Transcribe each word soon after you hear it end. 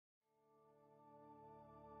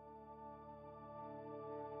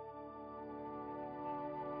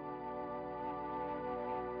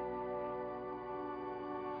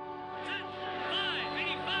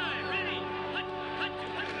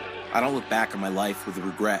I don't look back on my life with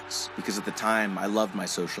regrets, because at the time I loved my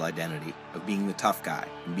social identity of being the tough guy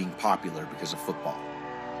and being popular because of football.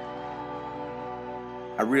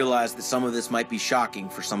 I realize that some of this might be shocking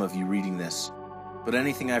for some of you reading this, but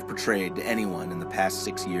anything I've portrayed to anyone in the past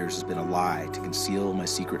 6 years has been a lie to conceal my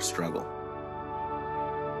secret struggle.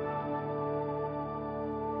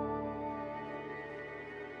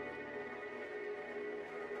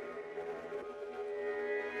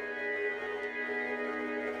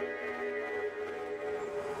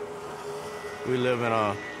 We live in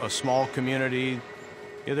a small community.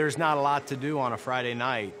 There's not a lot to do on a Friday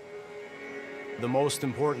night. The most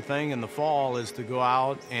important thing in the fall is to go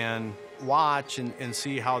out and watch and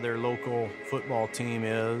see how their local football team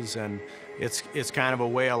is, and it's kind of a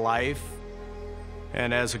way of life.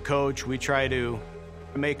 And as a coach, we try to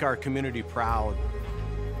make our community proud.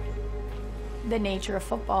 The nature of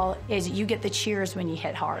football is you get the cheers when you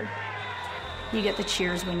hit hard. You get the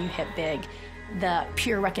cheers when you hit big. The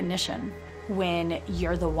pure recognition when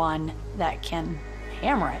you're the one that can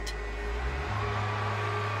hammer it.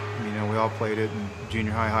 You know, we all played it in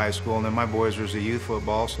junior high, high school, and then my boys was the youth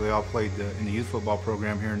football, so they all played in the youth football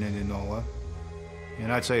program here in Indianola.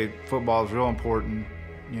 And I'd say football is real important,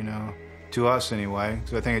 you know, to us anyway,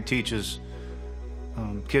 because I think it teaches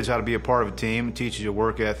kids how to be a part of a team. It teaches you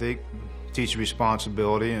work ethic, it teaches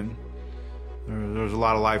responsibility, and there's a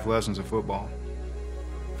lot of life lessons in football.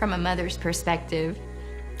 From a mother's perspective,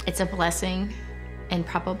 it's a blessing and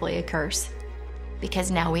probably a curse, because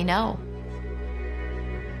now we know.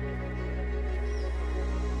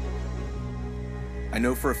 I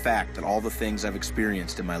know for a fact that all the things I've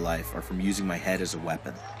experienced in my life are from using my head as a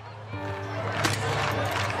weapon.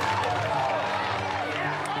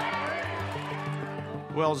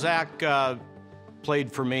 Well, Zac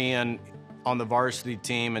played for me on the varsity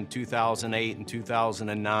team in 2008 and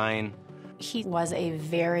 2009. He was a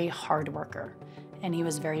very hard worker, and he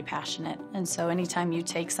was very passionate. And so anytime you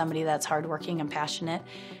take somebody that's hardworking and passionate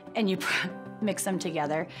and you mix them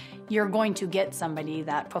together, you're going to get somebody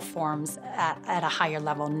that performs at a higher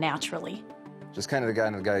level naturally. Just kind of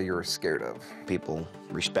the guy you were scared of. People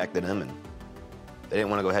respected him, and they didn't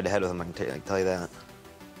want to go head-to-head with him, I can tell you that.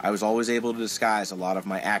 I was always able to disguise a lot of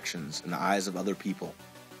my actions in the eyes of other people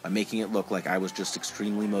by making it look like I was just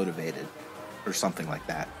extremely motivated or something like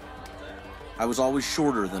that. I was always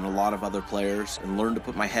shorter than a lot of other players and learned to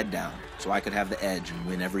put my head down so I could have the edge and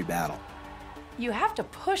win every battle. You have to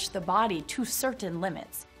push the body to certain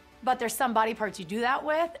limits, but there's some body parts you do that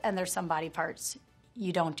with, and there's some body parts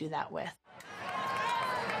you don't do that with.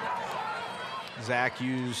 Zac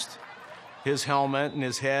used his helmet and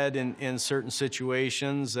his head in certain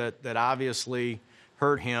situations that obviously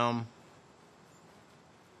hurt him.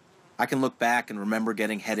 I can look back and remember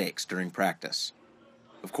getting headaches during practice.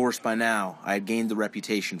 Of course, by now, I had gained the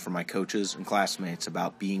reputation from my coaches and classmates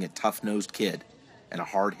about being a tough-nosed kid and a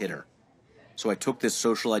hard hitter. So I took this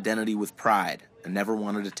social identity with pride and never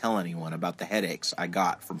wanted to tell anyone about the headaches I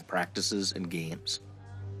got from practices and games.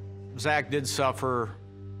 Zac did suffer,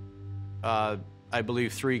 I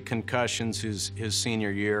believe, 3 concussions his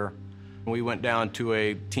senior year. We went down to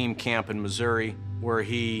a team camp in Missouri where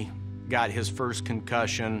he got his first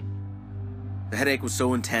concussion. The headache was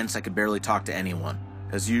so intense I could barely talk to anyone.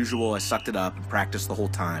 As usual, I sucked it up and practiced the whole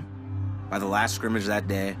time. By the last scrimmage that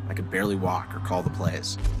day, I could barely walk or call the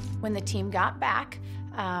plays. When the team got back,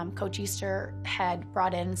 Coach Easter had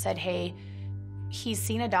brought in and said, hey, he's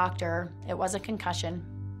seen a doctor. It was a concussion,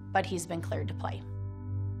 but he's been cleared to play.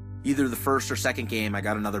 Either the first or second game, I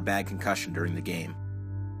got another bad concussion during the game.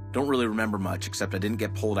 Don't really remember much, except I didn't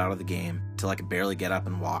get pulled out of the game until I could barely get up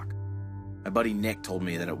and walk. My buddy Nick told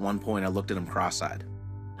me that at one point I looked at him cross-eyed.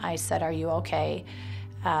 I said, are you okay?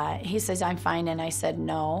 He says, I'm fine, and I said,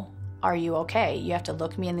 no, are you okay? You have to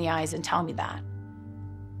look me in the eyes and tell me that.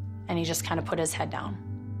 And he just kind of put his head down.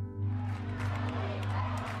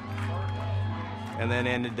 And then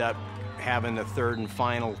ended up having the 3rd and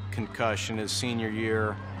final concussion his senior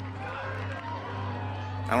year.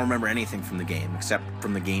 I don't remember anything from the game except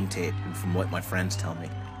from the game tape and from what my friends tell me.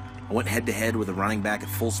 I went head-to-head with a running back at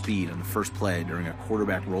full speed on the first play during a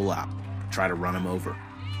quarterback rollout to try to run him over.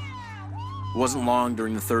 It wasn't long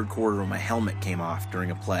during the 3rd quarter when my helmet came off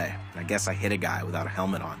during a play, and I guess I hit a guy without a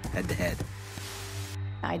helmet on, head-to-head.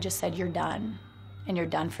 I just said, you're done, and you're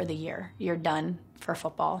done for the year. You're done for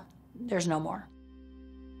football. There's no more.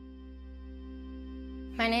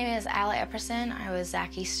 My name is Allie Epperson. I was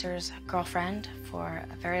Zac Easter's girlfriend for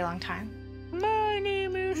a very long time. My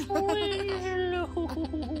name is Weasel.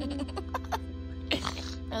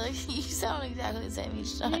 You sound exactly the same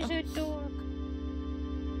each time. He's a dork.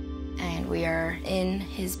 And we are in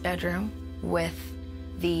his bedroom with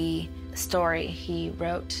the story he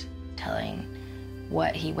wrote telling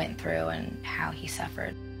what he went through and how he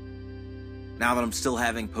suffered. Now that I'm still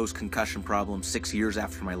having post-concussion problems 6 years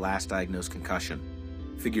after my last diagnosed concussion,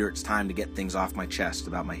 I figure it's time to get things off my chest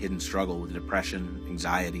about my hidden struggle with depression,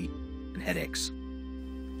 anxiety, and headaches.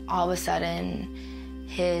 All of a sudden,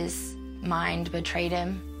 his mind betrayed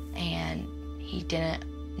him, and he didn't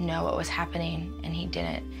know what was happening, and he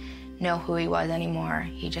didn't know who he was anymore.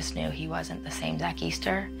 He just knew he wasn't the same Zac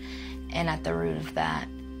Easter, and at the root of that,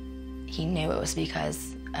 he knew it was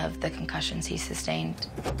because of the concussions he sustained.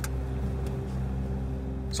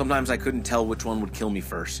 Sometimes I couldn't tell which one would kill me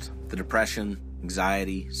first. The depression,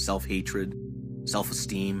 anxiety, self-hatred,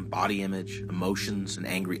 self-esteem, body image, emotions, and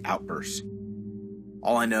angry outbursts.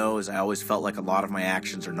 All I know is I always felt like a lot of my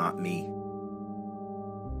actions are not me.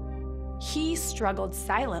 He struggled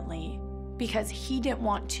silently because he didn't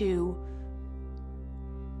want to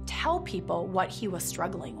tell people what he was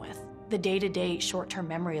struggling with. The day-to-day short-term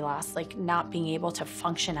memory loss, like not being able to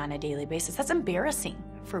function on a daily basis, that's embarrassing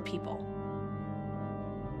for people.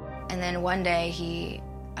 And then one day he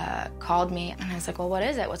called me, and I was like, well, what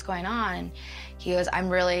is it? What's going on? And he goes, I'm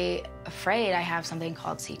really afraid I have something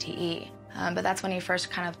called CTE. But that's when he first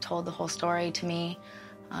kind of told the whole story to me.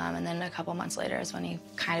 And then a couple months later is when he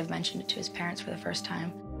kind of mentioned it to his parents for the first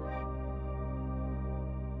time.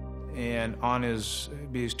 And on his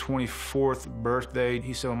 24th birthday,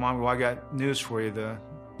 he said, well, Mom, well, I got news for you. The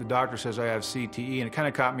doctor says I have CTE, and it kind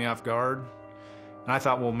of caught me off guard. And I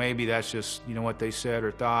thought, well, maybe that's just, what they said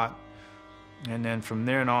or thought. And then from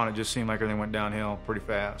there on, it just seemed like everything went downhill pretty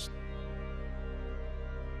fast.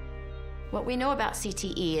 What we know about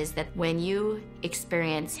CTE is that when you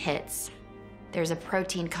experience hits, there's a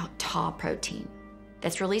protein called tau protein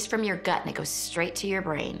that's released from your gut and it goes straight to your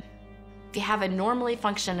brain. If you have a normally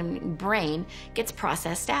functioning brain, it gets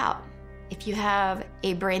processed out. If you have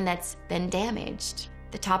a brain that's been damaged,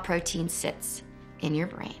 the tau protein sits in your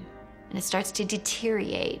brain and it starts to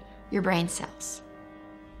deteriorate your brain cells.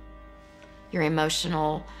 Your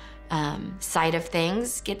emotional side of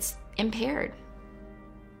things gets impaired.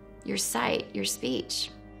 Your sight, your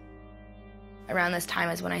speech. Around this time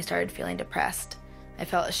is when I started feeling depressed. I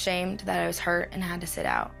felt ashamed that I was hurt and had to sit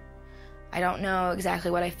out. I don't know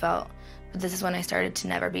exactly what I felt, but this is when I started to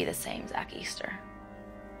never be the same Zac Easter.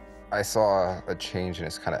 I saw a change in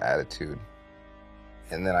his kind of attitude.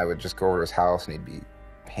 And then I would just go over to his house and he'd be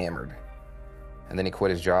hammered. And then he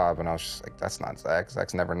quit his job, and I was just like, that's not Zac.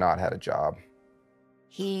 Zac's never not had a job.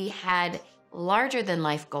 He had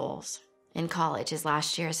larger-than-life goals in college, his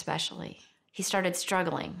last year especially. He started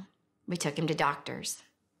struggling. We took him to doctors.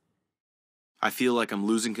 I feel like I'm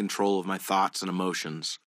losing control of my thoughts and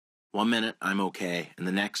emotions. One minute, I'm okay, and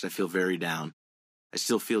the next, I feel very down. I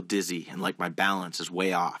still feel dizzy and like my balance is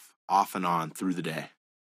way off and on through the day.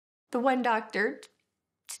 The one doctor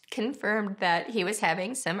confirmed that he was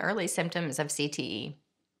having some early symptoms of CTE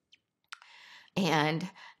and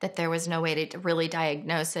that there was no way to really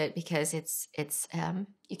diagnose it because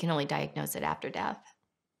you can only diagnose it after death.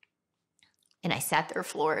 And I sat there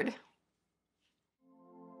floored.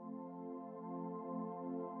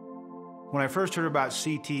 When I first heard about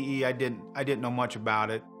CTE, I didn't know much about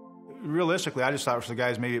it. Realistically, I just thought it was the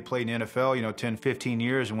guys maybe that played in the NFL, 10, 15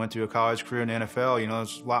 years and went through a college career in the NFL.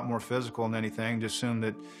 It's a lot more physical than anything. Just assumed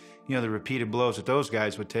that, the repeated blows that those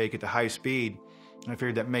guys would take at the high speed. And I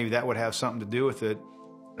figured that maybe that would have something to do with it.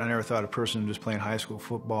 I never thought a person just playing high school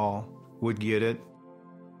football would get it.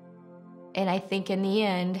 And I think in the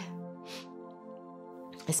end,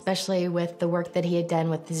 especially with the work that he had done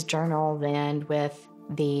with his journal and with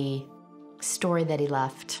the story that he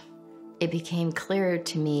left, it became clear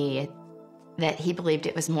to me that he believed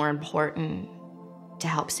it was more important to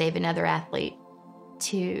help save another athlete,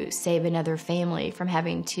 to save another family from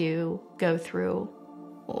having to go through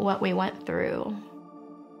what we went through.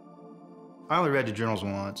 I only read the journals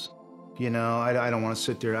once. I don't want to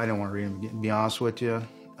sit there. I don't want to read them, to be honest with you.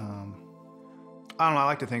 I don't know. I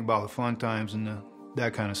like to think about the fun times and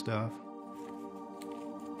that kind of stuff.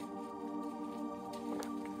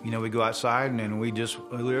 We go outside and we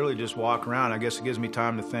literally just walk around. I guess it gives me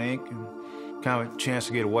time to think and kind of a chance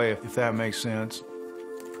to get away, if that makes sense.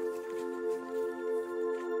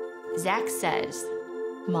 Zac says,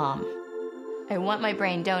 Mom, I want my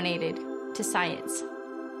brain donated to science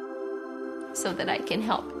so that I can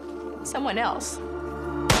help someone else.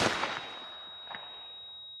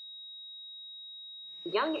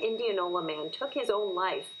 Young Indianola man took his own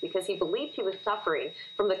life because he believed he was suffering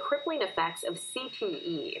from the crippling effects of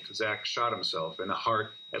CTE. Zac shot himself in the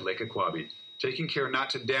heart at Lake Aquabi, taking care not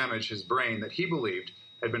to damage his brain that he believed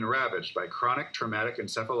had been ravaged by chronic traumatic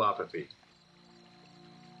encephalopathy.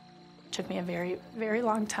 It took me a very, very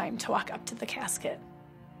long time to walk up to the casket.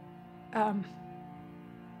 And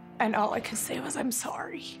all I could say was, I'm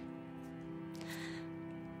sorry.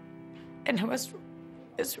 And it was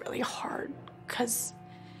really hard, because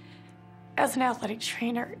as an athletic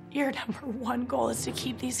trainer, your number one goal is to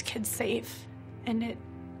keep these kids safe. And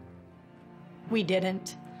we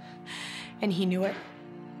didn't. And he knew it.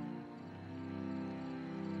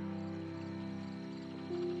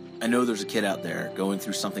 I know there's a kid out there going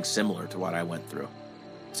through something similar to what I went through.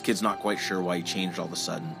 This kid's not quite sure why he changed all of a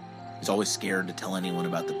sudden. He's always scared to tell anyone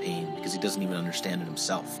about the pain because he doesn't even understand it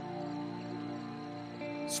himself.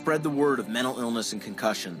 Spread the word of mental illness and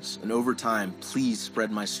concussions, and over time, please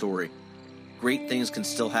spread my story. Great things can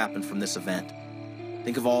still happen from this event.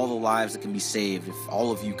 Think of all the lives that can be saved if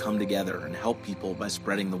all of you come together and help people by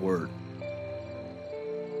spreading the word.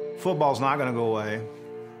 Football's not going to go away.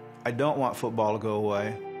 I don't want football to go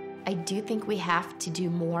away. I do think we have to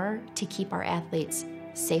do more to keep our athletes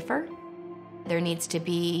safer. There needs to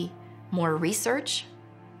be more research.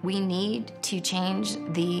 We need to change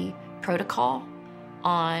the protocol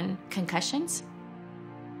on concussions.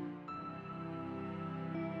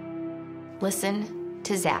 Listen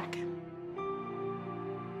to Zac.